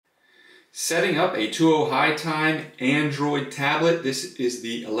Setting up a Tuohaitime Android tablet. This is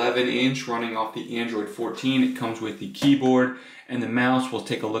the 11-inch running off the Android 14. It comes with the keyboard and the mouse. We'll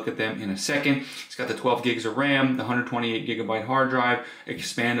take a look at them in a second. It's got the 12 gigs of RAM, the 128 gigabyte hard drive,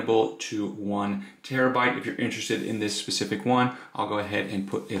 expandable to 1 terabyte. If you're interested in this specific one, I'll go ahead and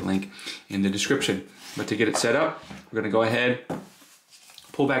put a link in the description. But to get it set up, we're going to go ahead,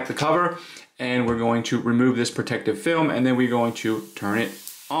 pull back the cover, and we're going to remove this protective film, and then we're going to turn it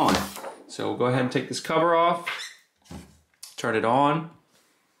on. So we'll go ahead and take this cover off, turn it on,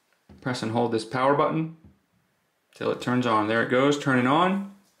 press and hold this power button till it turns on. There it goes, turn it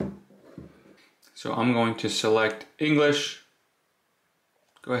on. So I'm going to select English,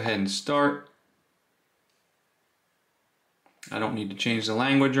 go ahead and start. I don't need to change the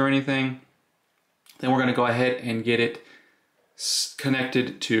language or anything. Then we're going to go ahead and get it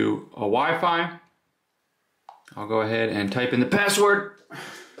connected to a Wi-Fi. I'll go ahead and type in the password.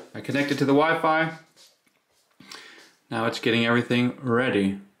 I connected to the Wi-Fi. Now it's getting everything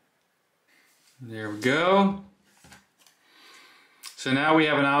ready. There we go. So now we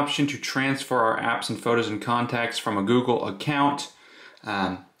have an option to transfer our apps and photos and contacts from a Google account.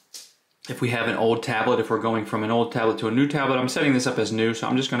 If we have an old tablet, if we're going from an old tablet to a new tablet, I'm setting this up as new, so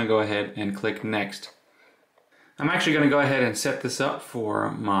I'm just going to go ahead and click Next. I'm actually going to go ahead and set this up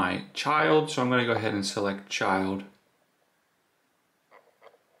for my child, so I'm going to go ahead and select Child.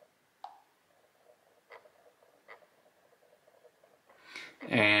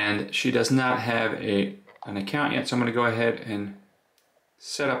 And she does not have an account yet, so I'm going to go ahead and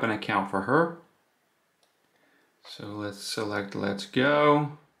set up an account for her. So let's select Let's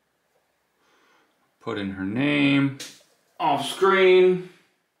Go. Put in her name. Off screen.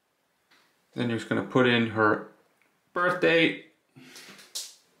 Then you're just going to put in her birth date.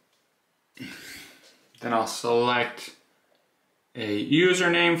 Then I'll select a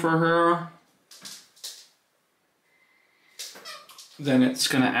username for her. Then it's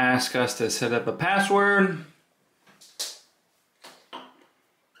going to ask us to set up a password.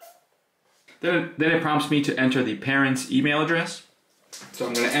 Then it prompts me to enter the parent's email address. So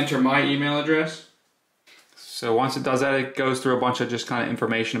I'm going to enter my email address. So once it does that, it goes through a bunch of just kind of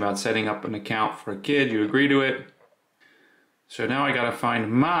information about setting up an account for a kid. You agree to it. So now I got to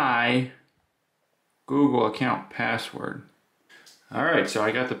find my Google account password. All right, so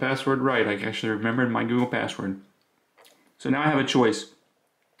I got the password right. I actually remembered my Google password. So now I have a choice.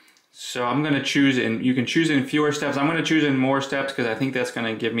 So I'm going to choose, and you can choose in fewer steps. I'm going to choose in more steps because I think that's going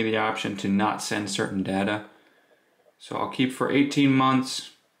to give me the option to not send certain data. So I'll keep for 18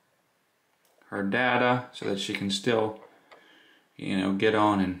 months her data so that she can still, get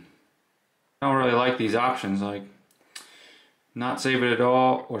on. And I don't really like these options, like not save it at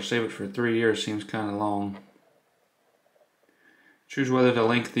all or save it for 3 years seems kind of long. Choose whether to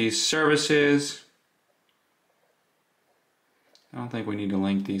link these services. I don't think we need to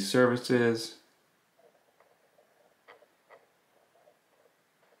link these services.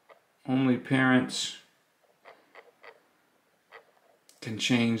 Only parents can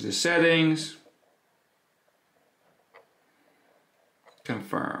change the settings.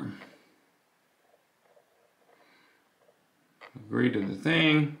 Confirm. Agree to the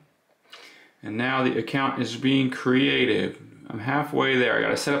thing. And now the account is being created. I'm halfway there. I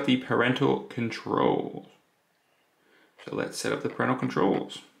gotta set up the parental controls. So let's set up the parental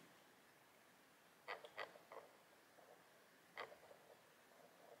controls.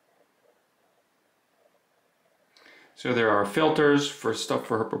 So there are filters for stuff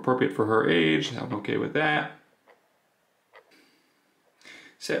for her, appropriate for her age. I'm okay with that.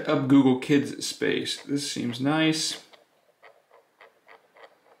 Set up Google Kids Space. This seems nice.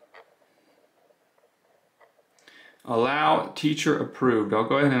 Allow teacher approved. I'll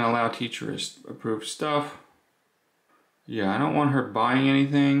go ahead and allow teacher approved stuff. Yeah, I don't want her buying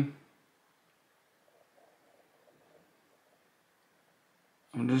anything.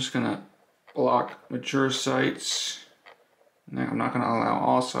 I'm just gonna block mature sites. Now, I'm not gonna allow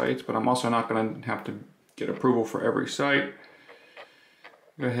all sites, but I'm also not gonna have to get approval for every site.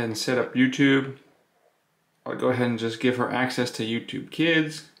 Go ahead and set up YouTube. I'll go ahead and just give her access to YouTube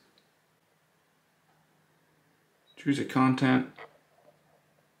Kids. Choose a content.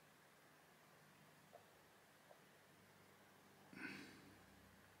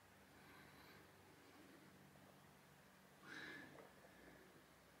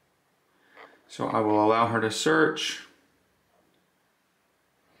 So I will allow her to search.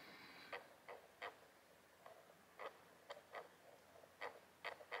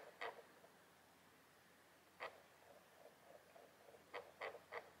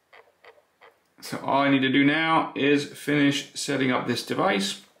 So all I need to do now is finish setting up this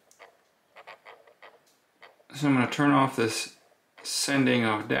device. So I'm going to turn off this sending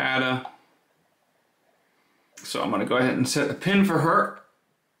of data. So I'm going to go ahead and set a pin for her.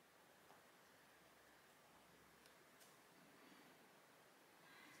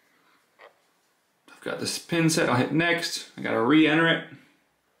 I've got this pin set. I'll hit next. I got to re-enter it.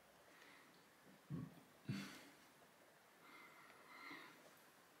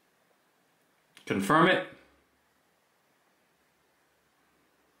 Confirm it.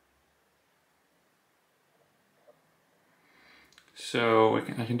 So I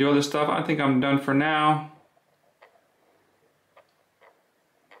can do all this stuff. I think I'm done for now.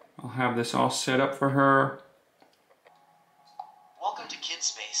 I'll have this all set up for her. Welcome to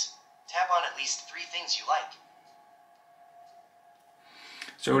KidSpace. Tap on at least 3 things you like.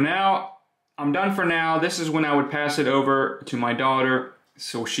 So now I'm done for now. This is when I would pass it over to my daughter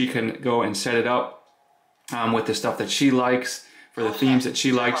so she can go and set it up with the stuff that she likes, for the themes that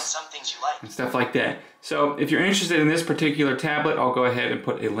she likes, some things you like, and stuff like that. So if you're interested in this particular tablet, I'll go ahead and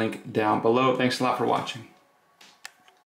put a link down below. Thanks a lot for watching.